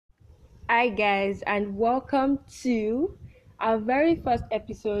Hi, guys, and welcome to our very first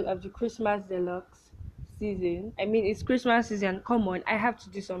episode of the Christmas Deluxe season. I mean, it's Christmas season. Come on, I have to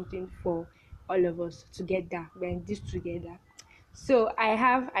do something for all of us together. We're in this together. So, I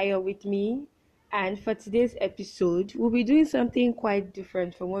have Ayo with me, and for today's episode, we'll be doing something quite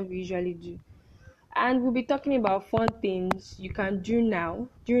different from what we usually do. And we'll be talking about fun things you can do now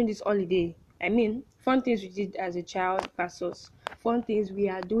during this holiday. I mean, fun things we did as a child versus fun things we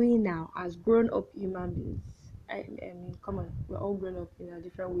are doing now as grown up human beings. I mean, come on, we're all grown up in our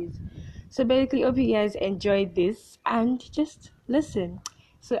different ways. So basically, hope you guys enjoyed this and just listen.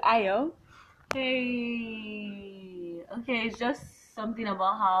 So, Ayo, Hey, okay, it's just something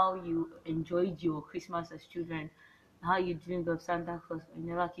about how you enjoyed your Christmas as children, how you dreamed of Santa Claus but it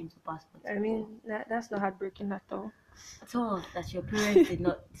never came to pass. I mean, that's not heartbreaking at all. At all that your parents did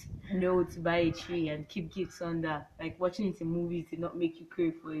not know to buy a tree and keep gifts under, like watching it in movies did not make you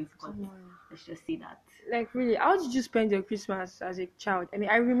crave for it. But Come on. let's just say that. Like, really, how did you spend your Christmas as a child? I mean,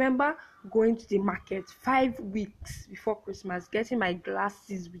 I remember going to the market 5 weeks before Christmas, getting my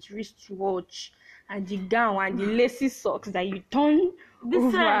glasses with wristwatch and the gown and the lacy socks that you turn This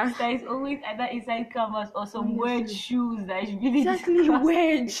over. socks that is always either inside canvas or some weird Honestly. shoes that is really Exactly, disgusting.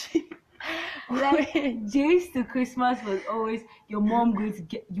 wedge. Like days to Christmas was always your mom going to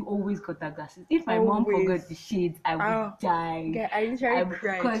get you. Always got her glasses. If my mom Always. forgot the shades, I would die. Yeah, I literally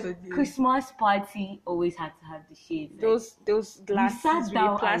cried Because for this. Christmas party always had to have the shades. Like, Those we glasses sat with down the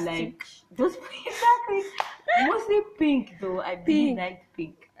and plastic. like those exactly mostly pink though. I really Pink. liked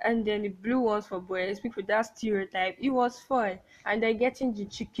pink. And then the blue ones for boys, people that stereotype. It was fun. And then getting the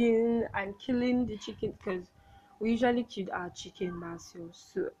chicken and killing the chicken because we usually kill our chicken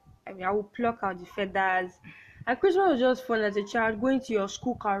ourselves. So I mean, I will pluck out the feathers. And Christmas was just fun as a child, going to your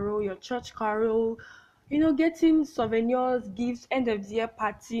school carol, your church carol, getting souvenirs, gifts, end of the year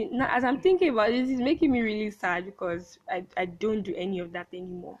party. Now, as I'm thinking about this, it's making me really sad because I don't do any of that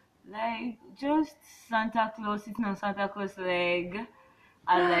anymore. Like just Santa Claus sitting on Santa Claus leg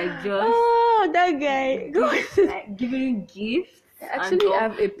and like just Oh, that guy. like giving gifts. I and actually all.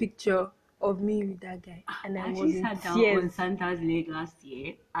 have a picture of me with that guy, and I was actually in sat down tears. on Santa's leg last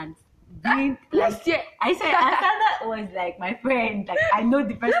year and doing like Last year, I said and Santa was like my friend, like I know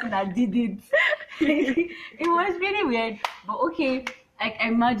the person that did it. It was really weird. But okay, like I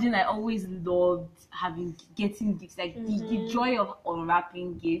imagine I always loved getting gifts, like the joy of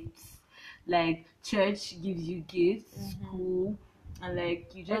unwrapping gifts. Like church gives you gifts, school, and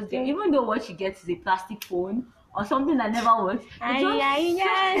like you just get, even though what you get is a plastic phone or something that never works. I do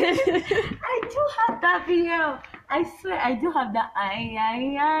have that video. I swear I do have that.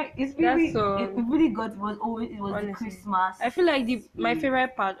 It's really, it really got. It was Honestly. the Christmas. I feel like my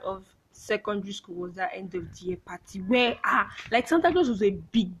favorite part of secondary school was that end of the year party where like Santa Claus was a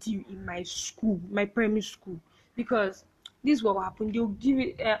big deal in my school, my primary school, because this is what happened. They'll give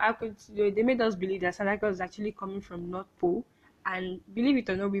it. They made us believe that Santa Claus is actually coming from North Pole, and believe it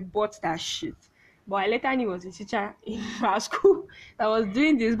or not, we bought that shit. But I later knew it was a teacher in our school that was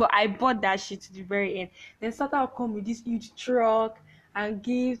doing this, but I bought that shit to the very end. Then Santa will come with this huge truck and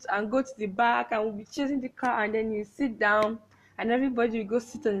gifts and go to the back and we'll be chasing the car, and then you sit down and everybody will go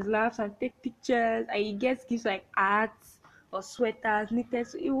sit on his laps and take pictures, and he gets gifts like hats or sweaters, knitted.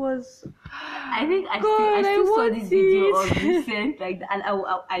 So it was. I think I God, still saw want this video it. of recent, like that, and I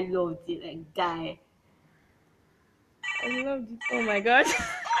loved it, like die. I loved it. Oh my god.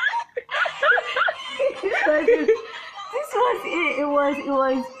 This was it. It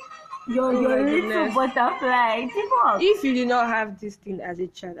was your little goodness. butterfly. If you did not have this thing as a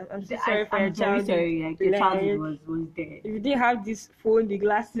child, I'm so sorry for your I'm very child. sorry. Like your childhood was there. If you didn't have this phone, the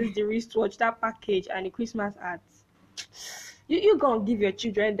glasses, the wristwatch, that package, and the Christmas ads, you gonna give your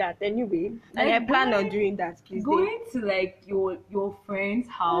children that anyway. And Like I plan on going- doing that. Please. Going to like your friend's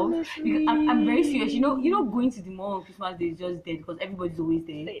house, because I'm very serious. Going to the mall on Christmas Day is just dead because everybody's always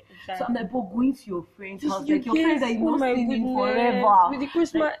there. So I'm like, but going to your friend's house, like your friends that you've not seen in forever. With the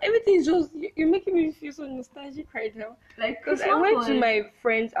Christmas, everything's just you're making me feel so nostalgic right now. Like Because I went to my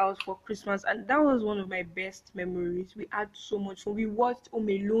friend's house for Christmas, and that was one of my best memories. We had so much fun. We watched Home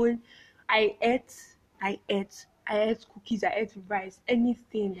Alone. I ate cookies, I ate rice,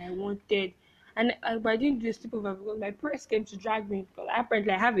 anything I wanted. And but I didn't do a sleepover because my parents came to drag me because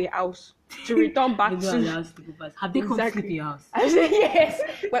apparently I have a house to return back to. Have they come Exactly. sleep in your house? I said yes.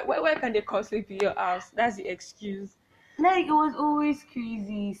 Where can they come sleep in your house? That's the excuse. Like it was always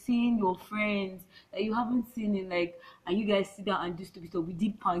crazy seeing your friends that you haven't seen in like, and you guys sit down and do stupid stuff. We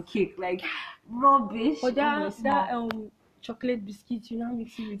did pancake, like rubbish. But that chocolate biscuits, you now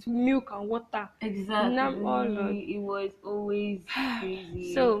mix it with milk and water. Now, oh Lord. Exactly. It was always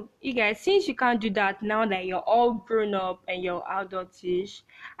crazy. So, you guys, since you can't do that now that you're all grown up and you're adultish,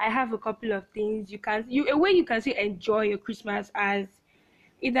 I have a couple of things a way you can still enjoy your Christmas as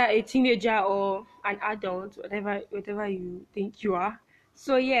either a teenager or an adult, whatever you think you are.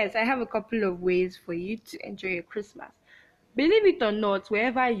 So yes, I have a couple of ways for you to enjoy your Christmas. Believe it or not,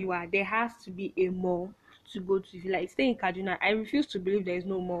 wherever you are, there has to be a mall to go to. If you like stay in Kaduna, I refuse to believe there is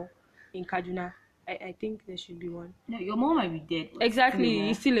no mall in Kaduna. I think there should be one. No, your mom might be dead. but Exactly, still,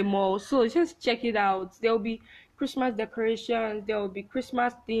 it's still a mall. So just check it out. There will be Christmas decorations, there will be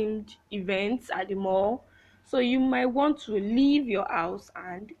Christmas themed events at the mall. So you might want to leave your house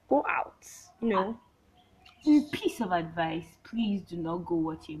and go out, you know. Piece of advice: please do not go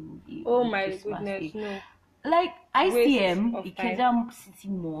watch a movie. Oh on my Christmas goodness, Day. no. Like ICM, Waste of Ikeja City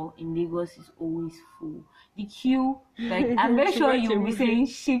Mall in Lagos is always full. The queue, like I'm very To sure watch you a will be movie. saying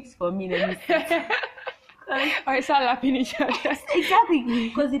shifts for me. Let me see. I start laughing each other. Exactly,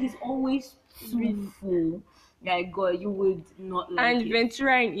 because it is always too full. Like God, you would not like And it.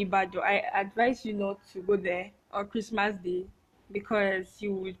 Ventura in Ibadan, I advise you not to go there on Christmas Day because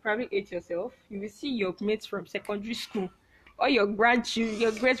you would probably hate yourself. You will see your mates from secondary school or your grandchildren,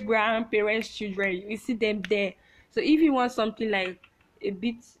 your great grandparents' children. You will see them there. So if you want something like a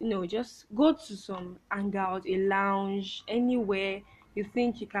bit, just go to some hangout, a lounge, anywhere you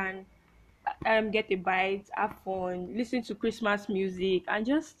think you can get a bite, have fun, listen to Christmas music, and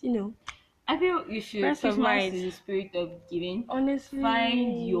just I feel you should. rest of Christmas mind. is the spirit of giving. Honestly,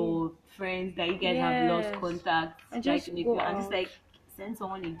 Find your friends that you guys have lost Yes. contact, And like just in a go group, and just out. like send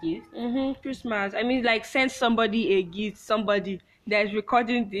someone a gift. Christmas. I mean, like, send somebody a gift. Somebody that is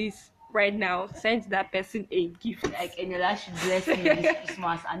recording this right now, send that person a gift. Like Eniola should bless me this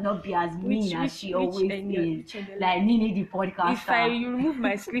Christmas and not be as mean as she always Eniola? is. Which Eniola? Like Nini the If podcaster. you remove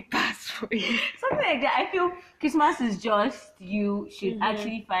my slippers for you. Something like that. I feel Christmas is just you should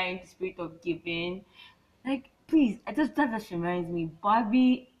actually find the spirit of giving. Like please, that just reminds me,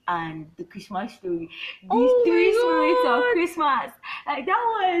 Barbie and the Christmas story. These Oh my three spirits God. of Christmas. Like that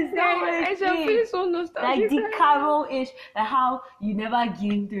was I'm feeling so like nostalgic. the carol-ish, like how you never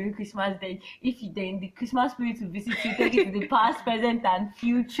give during Christmas. Then if you then the Christmas spirit will visit you, take it to the past, present, and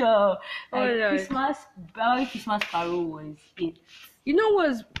future. Like Lord. Christmas, Barbie Christmas carol was it. You know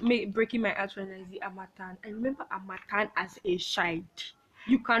what's breaking my heart when I see Amatan? I remember Amatan as a child.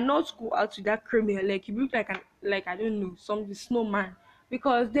 You cannot go out with that cream in your leg. You look like I don't know, some snowman.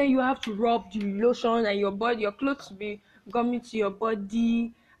 Because then you have to rub the lotion and your clothes to be gummy to your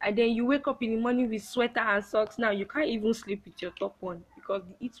body. And then you wake up in the morning with sweater and socks. Now you can't even sleep with your top on because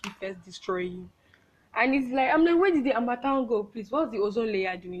the heat will first destroy you. And it's like, I'm like, where did the Amatan go, please? What's the ozone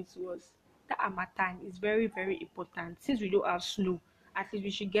layer doing to us? The Amatan is very, very important. Since we don't have snow, at least we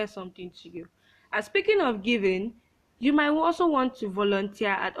should get something to give. And speaking of giving, you might also want to volunteer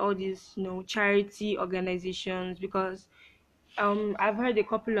at all these, charity organizations because I've heard a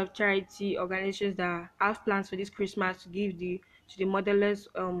couple of charity organizations that have plans for this Christmas to give the motherless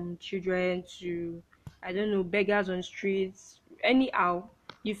children, to I don't know, beggars on streets. Anyhow,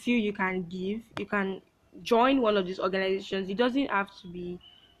 you feel you can give, you can join one of these organizations. It doesn't have to be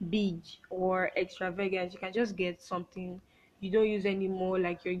big or extravagant. You can just get something you don't use anymore,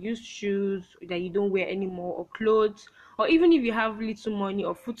 like your used shoes that you don't wear anymore, or clothes, or even if you have little money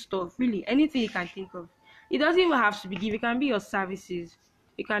or foodstuff, really anything you can think of. It doesn't even have to be give. It can be your services.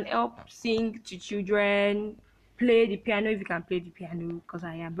 You can help sing to children, play the piano if you can play the piano, because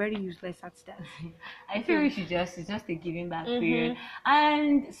I am very useless at that. I feel it's just a giving back period.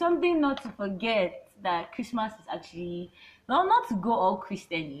 And something not to forget, that Christmas is actually not to go all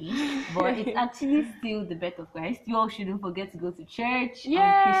Christian, but it's actually still the birth of Christ. You all shouldn't forget to go to church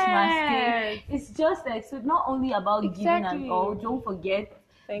on Christmas Day. It's just like, so not only about giving Exactly. and all. Don't forget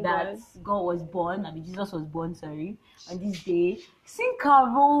Thank that God. was born. I mean, Jesus was born. Sorry, on this day. Sing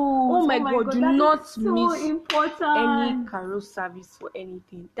carols. Oh my God, do that not is so miss important. any carol service for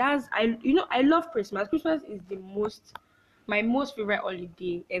anything. I love Christmas. Christmas is my most favorite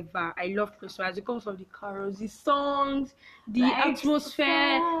holiday ever. I love Christmas because of the carols, the songs, the Like,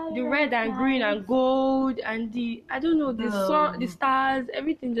 atmosphere, the red and green and gold, and the the stars.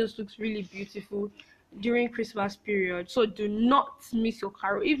 Everything just looks really beautiful during Christmas period. So do not miss your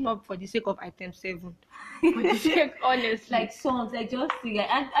carol, if not for the sake of item 7. For the sake, honestly. Like songs, like just sing.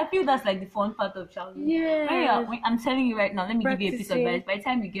 I feel that's like the fun part of childhood. Yes. I'm telling you right now, let me give you a piece of Practicing. advice. By the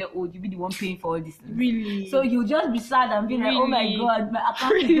time you get old, you'll be the one paying for all this. Really. So you'll just be sad and be like, oh my Really? God, my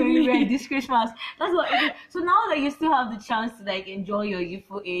account is going red this Christmas. That's what it is. So now that you still have the chance to like enjoy your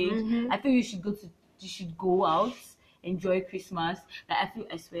youthful age, I feel you should go out enjoy Christmas. Like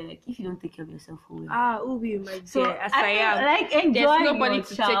I swear, like if you don't take care of yourself for well. Who will my dear? So As I I feel am, like enjoy there's nobody your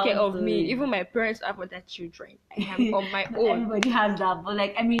to take care of me. childhood. Even my parents have other children. I am on my Not own. everybody has that, but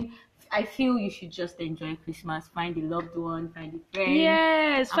like I mean, I feel you should just enjoy Christmas. Find a loved one, find a friend.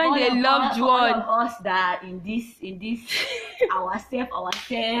 Yes, And find a loved all one. of us that in this ourself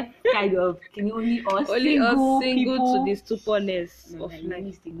kind of can only us Only single us single people. to the stupidness No, of like, life.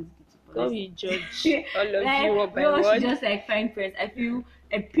 really single to the Don't stupidness. you judge all of Like, you one by we all should one. just like find friends. I feel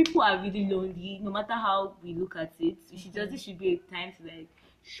people are really lonely. No matter how we look at it, we should just this should be a time to like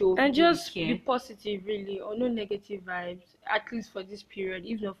show And people we just care. be positive, really, or no negative vibes. At least for this period,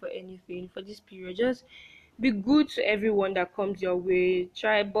 if not for anything, for this period, just be good to everyone that comes your way.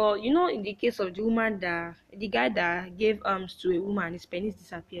 Try, but in the case of the guy that gave arms to a woman, his penis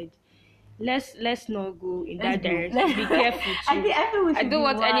disappeared. Let's not go in that Let's go. direction. Be careful too. I feel we should I don't be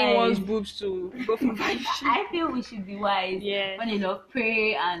want wise. anyone's boobs to go for violation. I feel we should be wise. Yes. Fun enough,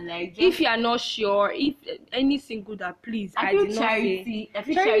 pray and like. Just, If you are not sure, if any single that, please, I I feel did not say. charity. I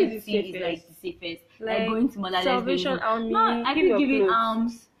feel Charity charity is is, the like the safest. Like Like, going to motherless Salvation babies. Army, No, I give feel your giving clothes.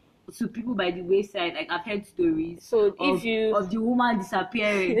 arms to people by the wayside. Like I've heard stories. So of, if you of the woman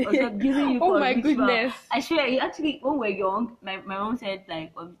disappearing or so giving you Oh for a my ritual. goodness. I swear, it actually when we're young, my mom said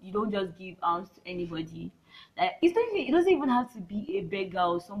like you don't just give arms to anybody. Like it doesn't even have to be a beggar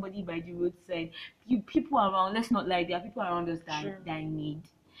or somebody by the roadside. People around, let's not lie, there are people around us that Sure. that need.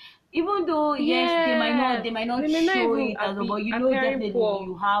 Even though yes, they might not They may not show even it as well, but you know appearing definitely poor.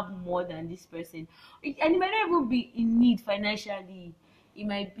 you have more than this person. And it might not even be in need financially. It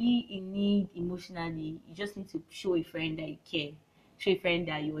might be in need emotionally. You just need to show a friend that you care. Show a friend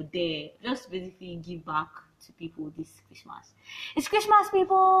that you're there. Just basically give back to people this Christmas. It's Christmas,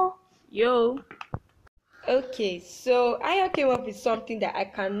 people. Yo. Okay, so I came up with something that I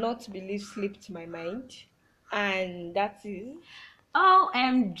cannot believe slipped my mind, and that is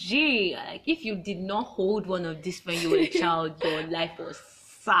OMG. Like if you did not hold one of these when you were a child, your life was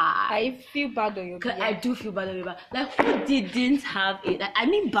sad. I feel bad on your Cause behalf. I do feel bad about it. Like who didn't have it? Like, I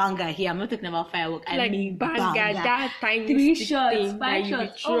mean banger here. I'm not talking about firework. I like mean banger, banger. that tiny 3 stick shots, thing 5 that you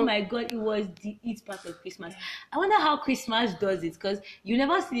shots. throw. Oh my god, it was the it part of Christmas. I wonder how Christmas does it because you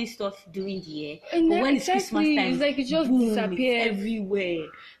never see this stuff during the year. And But when it's Christmas exactly, time, it's like it just boom, disappears. it's everywhere.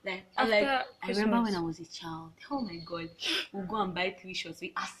 Like, After I remember Christmas. when I was a child. Oh my god, we'll go and buy 3 shots.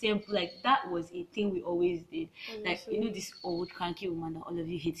 We assemble like that was a thing we always did. Like you know this old cranky woman that all of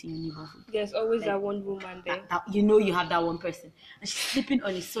you hate in your neighborhood. There's always Like, that one woman there. You know you have that one person and she's sleeping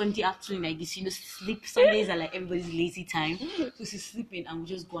on a Sunday afternoon like this. Sleep Sundays are like everybody's lazy time, so she's sleeping and we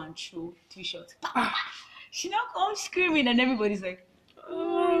just go and throw 3 shots. She now comes screaming and everybody's like,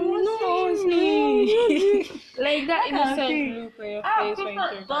 Oh, what's no, me? like that That kind of innocent thing. look on your face when you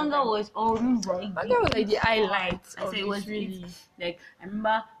turn Banga back. was always like Banga was like the highlights I of said it it, was really. really like I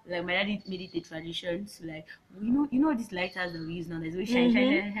remember like my daddy made it a tradition to like you know these lighters that we use now. There's always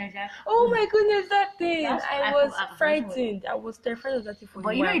shine. Oh my goodness, that thing! That's- I I was forgot- frightened. I was terrified of that thing for But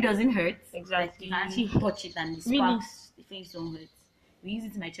a you know while. it doesn't hurt. Exactly. Like, you can actually touch it and the Really? sparks, the things don't hurt. We use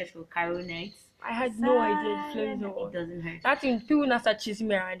it in my church for carol nights. I had no idea the flames It were. doesn't hurt. That thing, people now start chasing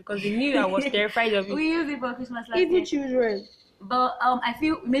me around because they knew I was terrified of it. We use it for Christmas last Even year. children. But I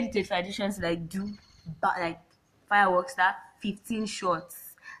feel we made it a tradition to like do like fireworks that 15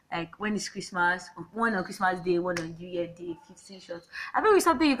 shots. Like when it's Christmas, one on Christmas Day, one on New Year Day, 15 shots. I think it's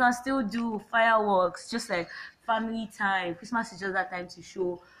something you can still do, fireworks, just like family time. Christmas is just that time to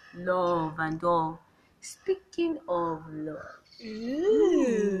show love and all. Speaking of love.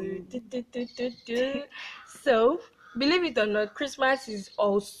 Ooh. So, believe it or not, Christmas is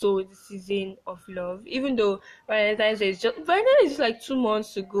also the season of love. Even though Valentine's Day is like 2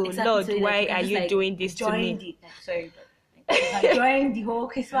 months to go. Exactly, Lord, so, like, why you can are just, you like, doing this to join me? sorry, but you can join the whole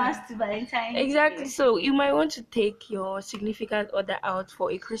Christmas to Valentine's. Exactly. Day. So you might want to take your significant other out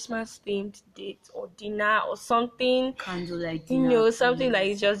for a Christmas themed date or dinner or something. Candlelight You dinner. know, something like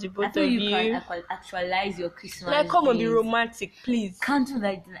please. it's just the I both feel of you you. can actualize your Christmas. Like, come on, be days. romantic, please.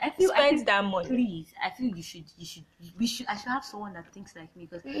 Candlelight dinner. I feel That money. Please, I feel I should have someone that thinks like me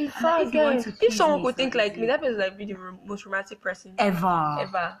because In if fact, you want to if please someone me, could it's think not like easy. me, that person like be the most romantic person ever.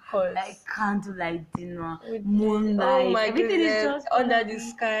 Cause Like candlelight dinner, with moonlight, oh my everything goodness, is just under the lovely.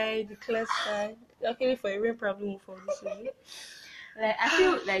 sky, the clear sky. Luckily for a rain problem for this season. Like I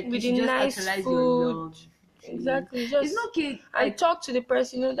feel like you With should the just nice actualize food. your love. Exactly. Just It's okay. and Like, talk to the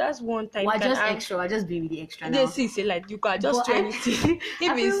person. That's one time. we're you can just have- extra. We're just being with the extra now. They say like you can just But do I- anything.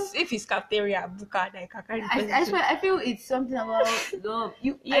 I feel- if it's cafeteria, buka, like I can't. I swear, I feel it's something about love.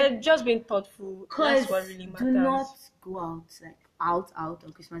 Yeah, just being thoughtful. Because That's what really matters. do not go out like out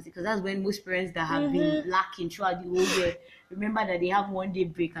on Christmas Day, because that's when most parents that have been lacking throughout the whole year remember that they have 1 day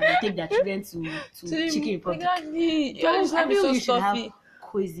break and they take their children to Chicken Republic. Exactly. Don't, I be feel so you should have stuffy.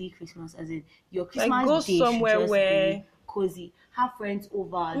 cozy Christmas, as in your Like, Christmas go day somewhere should just where be cozy. Have friends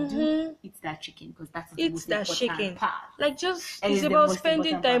over, do eat that chicken, because that's the It's most that important chicken. part. Like, just And it's it's the about most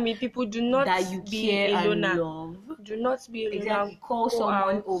spending important time part. with people. Do not That you be care alone. and love. Do not be alone. Exactly. Call Go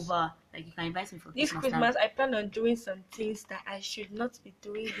someone out. over. Like, you can invite me for This Christmas. Christmas, I plan on doing some things that I should not be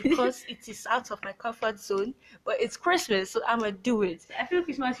doing because it is out of my comfort zone. But it's Christmas, so I'm gonna do it. I feel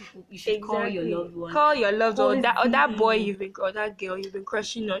Christmas you should call your loved one. Call your loved one, or that boy Cozy. or that girl you've been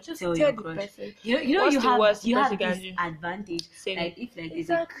crushing on. Just Tell tell your the crush. person. You know What's you the have worst you the have person this can do? advantage. Same. Like, if like there's a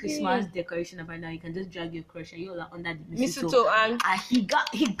Exactly. Christmas decoration up right now, you can just drag your crush and you're like under the Mistletoe, and he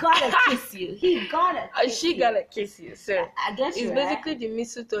gotta kiss you. He gotta kiss she you. gotta kiss you. So I guess it's you're basically right. the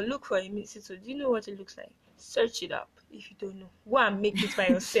mistletoe. Look for a mistletoe. Do you know what it looks like? Search it up if you don't know. Go and make it by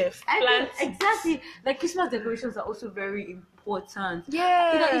yourself. I Plant. feel exactly, like Christmas decorations are also very important.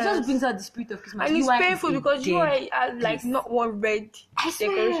 Yeah. It just brings out the spirit of Christmas. And it's UI is painful a because you dead are like piece. not one red I swear.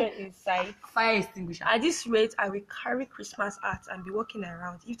 decoration inside. Fire extinguisher. At this rate, I will carry Christmas art and be walking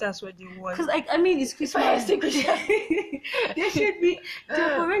around if that's what they want. Because, like, I mean, it's Fire Christmas. extinguisher. There should be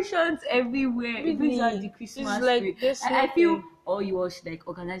decorations everywhere. It brings out the Really? Christmas It's like spirit. there's And I feel nothing. all you all should like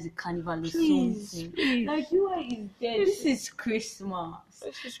organize a carnival or Please, something. please. Like, UI is dead. This is Christmas.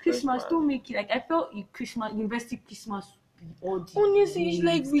 This is Christmas. Don't make it like I felt Christmas university Christmas be all the Honestly, it's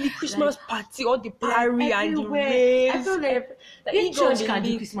like days. really Christmas party, all the party and the everywhere. raves. I feel like like if don't church can do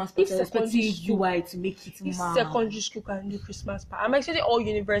believe- Christmas if party, secondary especially school, UI to make it if mad. secondary school can do Christmas party, I'm expecting all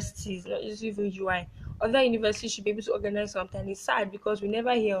universities, not just even UI. Other universities should be able to organize something. It's sad because we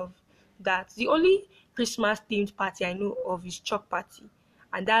never hear of that. The only Christmas themed party I know of is chalk party,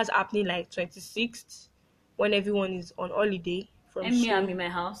 and that's happening like 26th when everyone is on holiday from And me, school. I'm in my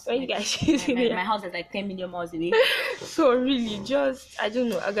house. When you Like, guys my house is like 10 million miles away. So really, just I don't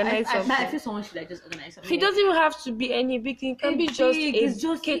know, organize I something. feel someone should like just organize something. It doesn't even have to be any big thing. It can be just It's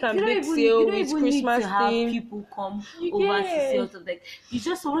a cake and you don't bake even- sale you don't with even Christmas need to have theme. people come You over to get- sell stuff. Like, you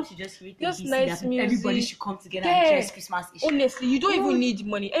just someone should just create a Just VC nice that everybody music. should come together Yeah. and dress Christmas issue. Honestly, you don't No. even need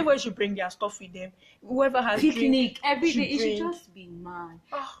money. Everyone should bring their stuff with them. Whoever has Picnic drink, every day. It drink. should just be mad.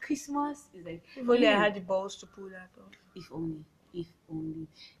 Oh, Christmas is like if only I Yeah. had the balls to pull that off. If only.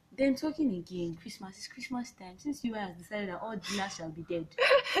 Then talking again, Christmas is Christmas time. Since you has decided that all dinner shall be dead,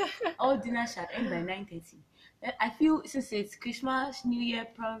 all dinner shall end by 9:30. I feel since it's Christmas, New Year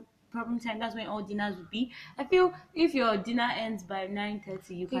problem time, that's when all dinners will be. I feel if your dinner ends by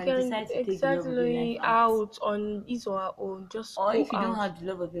 9:30, you can decide to take the love of your exactly life out. out on his or her own. Just Or go if you don't out. have the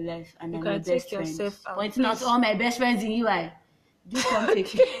love of your life and You I'm can your take best friends, yourself out. pointing out Please. to all my best friends in UI, do come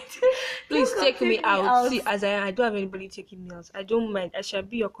take me. Please Do come take me out. See, out. as I don't have anybody taking me out. I don't mind. I shall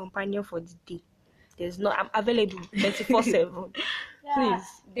be your companion for the day. I'm available 24/7. Yeah.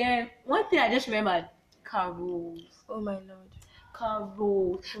 Please. Then one thing I just remembered, carols. Oh my lord.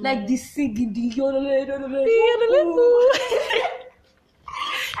 Carols. Like the singing, the Jingle bell,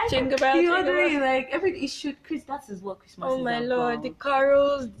 the jingle bell. yodeling, like it should Chris. That is what Christmas Oh is my lord, about. the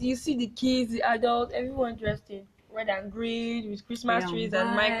carols, you see the kids, the adults, everyone dressed in red and green with Christmas trees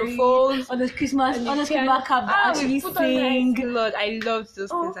and microphones. On the Christmas, and on the the piano. Christmas cap that actually we put on nice sing. Lord, I loved those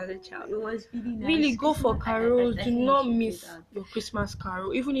Oh, things as a child. it was really nice. Really go for Christmas, carols. I Do think not we should miss do that. your Christmas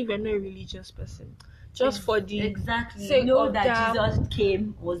carol, even if you're not a religious person. Just for the exactly sake know of that that- Jesus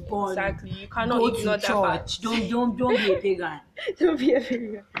came, was born. Exactly. You cannot Go ignore to that church. fact. Don't be a pagan. Don't be a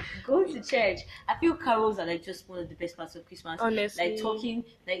pagan. Go to church. I feel carols are like just one of the best parts of Christmas. Honestly. Like talking,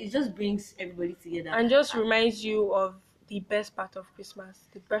 like it just brings everybody together. And just reminds you of the best part of Christmas,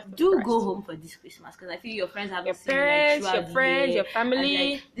 the birth of do Christ. go home for this Christmas because I feel your friends haven't Your seen parents, like, your throughout the friends, year. your family,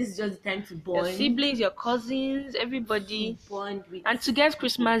 And, like, this is just the time to your bond. siblings, your cousins, everybody. To bond with. And to get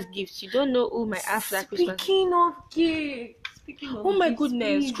Christmas gifts, you don't know who might have that Christmas. Speaking of gifts, speaking of Oh my gifts,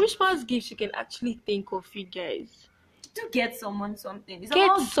 goodness, please, Christmas gifts you can actually think of, you guys. do get someone something. It's Get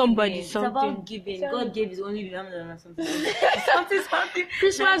about somebody giving. something. It's about giving. Something. God gave His only begotten Son or something. something.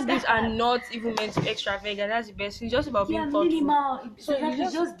 Christmas gifts are not even meant to be extravagant. That's the best thing. It's just about being Yeah, thoughtful. minimal. So you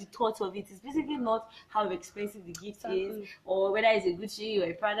It's just the thought of it. It's basically not how expensive the gift is, Exactly. or whether it's a Gucci or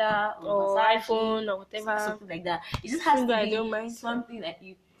a Prada or Or Versace, iPhone or whatever. something like that. It just has Something to I be don't mind. something that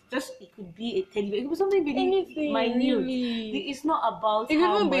you just. It could be a teddy bear. It could be something really Anything, minute. really. It's not about It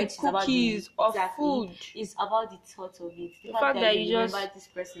how even be much. It's about cookies the, or exactly. food. It's about the thought of it. The fact that you just remember this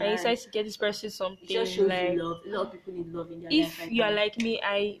person. and you and decide to get this person it something just shows like. you love. A lot of people need love in their life. If right you are now. like me,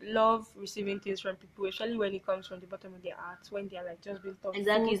 I love receiving things from people, especially when it comes from the bottom of their heart, when they are like just being thoughtful.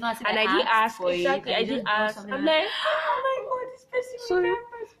 Exactly, it's not And I did ask for it, exactly. and I you did just do ask. something I'm like, like, oh my god, this person So,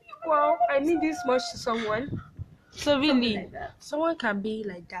 remembers me. well, I mean this much to someone. So Something really, like that. someone can be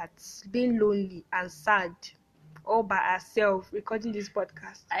like that, being lonely and sad, all by herself, recording this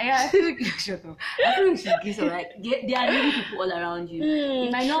podcast. I feel like shut up. I feel like you should give some there are needy people all around you.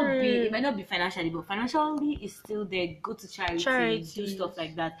 It might not be financially, but financially is still there. Go to charity, do stuff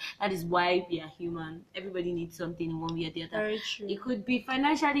like that. That is why we are human. Everybody needs something in one way or the other. Very true. It could be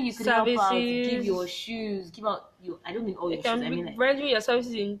financially, you could help out, give your shoes, give out your I don't mean all your You shoes, can I mean like render your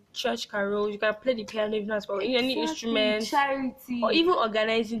services in church carols. You can play the piano even as well, any instrument, charity, or even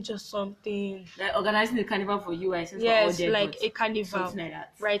organizing just something. like organizing the carnival for you. I sense Yes, for all like them, a carnival something like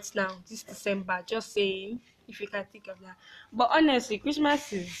that. right now, this December. Just saying, if you can think of that. But honestly,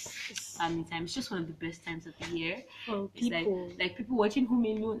 Christmas is Family time. It's just one of the best times of the year. for It's people. like people watching Home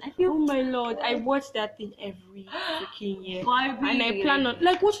Alone. I feel Oh my lord, I watch that thing every freaking year. Barbie, And I plan on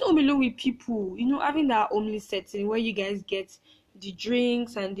like watching Home Alone with people, having that homely setting where you guys get the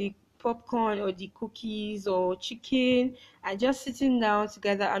drinks and the popcorn or the cookies or chicken and just sitting down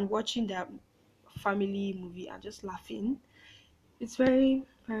together and watching that family movie and just laughing. It's very,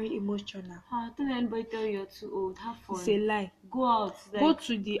 very emotional. Don't let anybody tell you you're too old. Have fun. It's a lie. Go out. Like, Go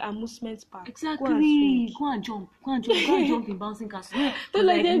to the amusement park. exactly. Go and swing. Go and jump. Go and jump in bouncing castle. Don't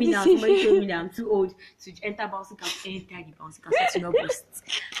let like them me now. deceive Somebody you. told me that I'm too old to enter bouncing castle. Enter the bouncing castle to not burst.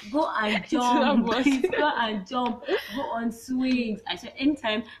 Go and jump. burst. Please go and jump. Go on swings. I said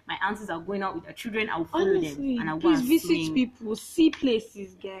anytime my aunties are going out with their children, I'll follow Honestly, them and I'll go please and visit swing. people, see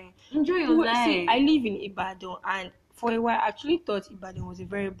places, guys. Enjoy your life. See, I live in Ibadan, and for a while, I actually thought Ibadan was a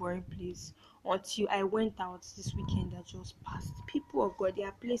very boring place until I went out this weekend that just passed. People of God, there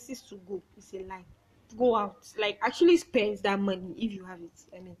are places to go. It's a lie. Go out, like actually spend that money if you have it.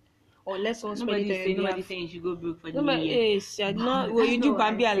 I mean, or let someone spend it. Nobody's saying you should go broke for the Nobody new year. is. Not. Well, you do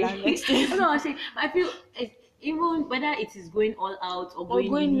Bambi alarm next time. No, I'm saying. I feel even whether it is going all out or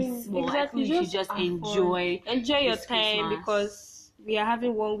going really small, exactly, I feel you should just enjoy your this time Christmas. because we are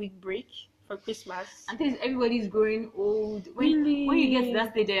having 1 week break for Christmas. And things everybody's growing old. When you get to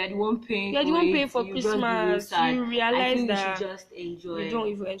that stage, you're the one paying. You're the one paying for you just really Christmas. sad. You I realize think that you should just enjoy. you don't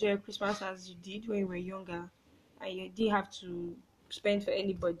even enjoy Christmas as you did when you were younger, and you didn't have to spend for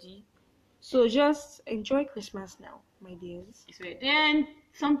anybody. So just enjoy Christmas now, my dears. Then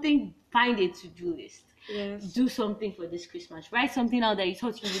find a to-do list. Yes. Do something for this Christmas. Write something out that you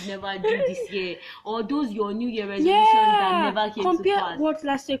thought you would never do this year, or those your New Year resolutions that never came Compare to pass. what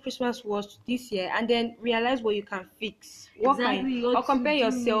last year Christmas was to this year, and then realize what you can fix. Exactly, what Or compare to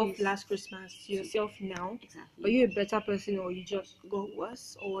yourself do. last Christmas to yourself now. Exactly. Are you a better person, or you just got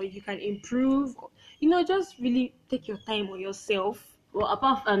worse, or you can improve? Just really take your time on yourself. Well,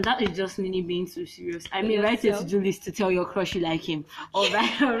 apart from that, is just Nini being too serious. I mean, write a yourself. to-do list to tell your crush you like him. Or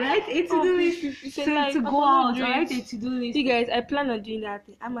write a to-do list to go out. Or write a to-do list. See, guys, I plan on doing that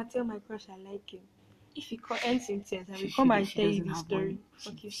thing. I'm gonna tell my crush I like him. If he ends in tears, I will come and tell you the story.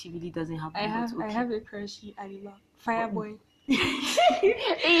 Okay. She really doesn't have I one. have a crush. I love Fireboy.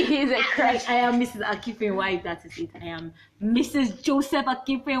 He's a crush. I am Mrs. Akifenwa, if that is it. I am Mrs. Joseph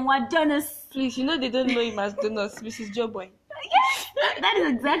Akifenwa Jonas. Please, they don't know him as Donos, Mrs. Joe Boy. Yes, that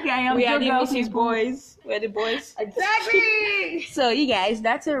is exactly. I am. We are the Joe Mrs. Boys. We're the boys. Exactly. So, you guys,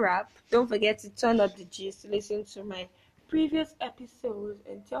 that's a wrap. Don't forget to turn up the gist, listen to my previous episodes,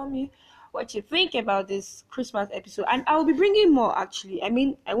 and tell me what you think about this Christmas episode. And I'll be bringing more, actually. I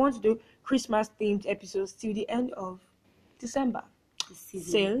mean, I want to do Christmas themed episodes till the end of December.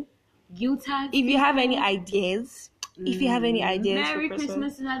 So, if you have any ideas, Merry for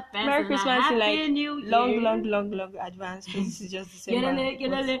Christmas in advance. Merry Christmas in Happy New Year. long advance, because this is just December. Yodele,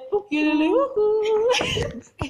 yodele. Yodele, woohoo.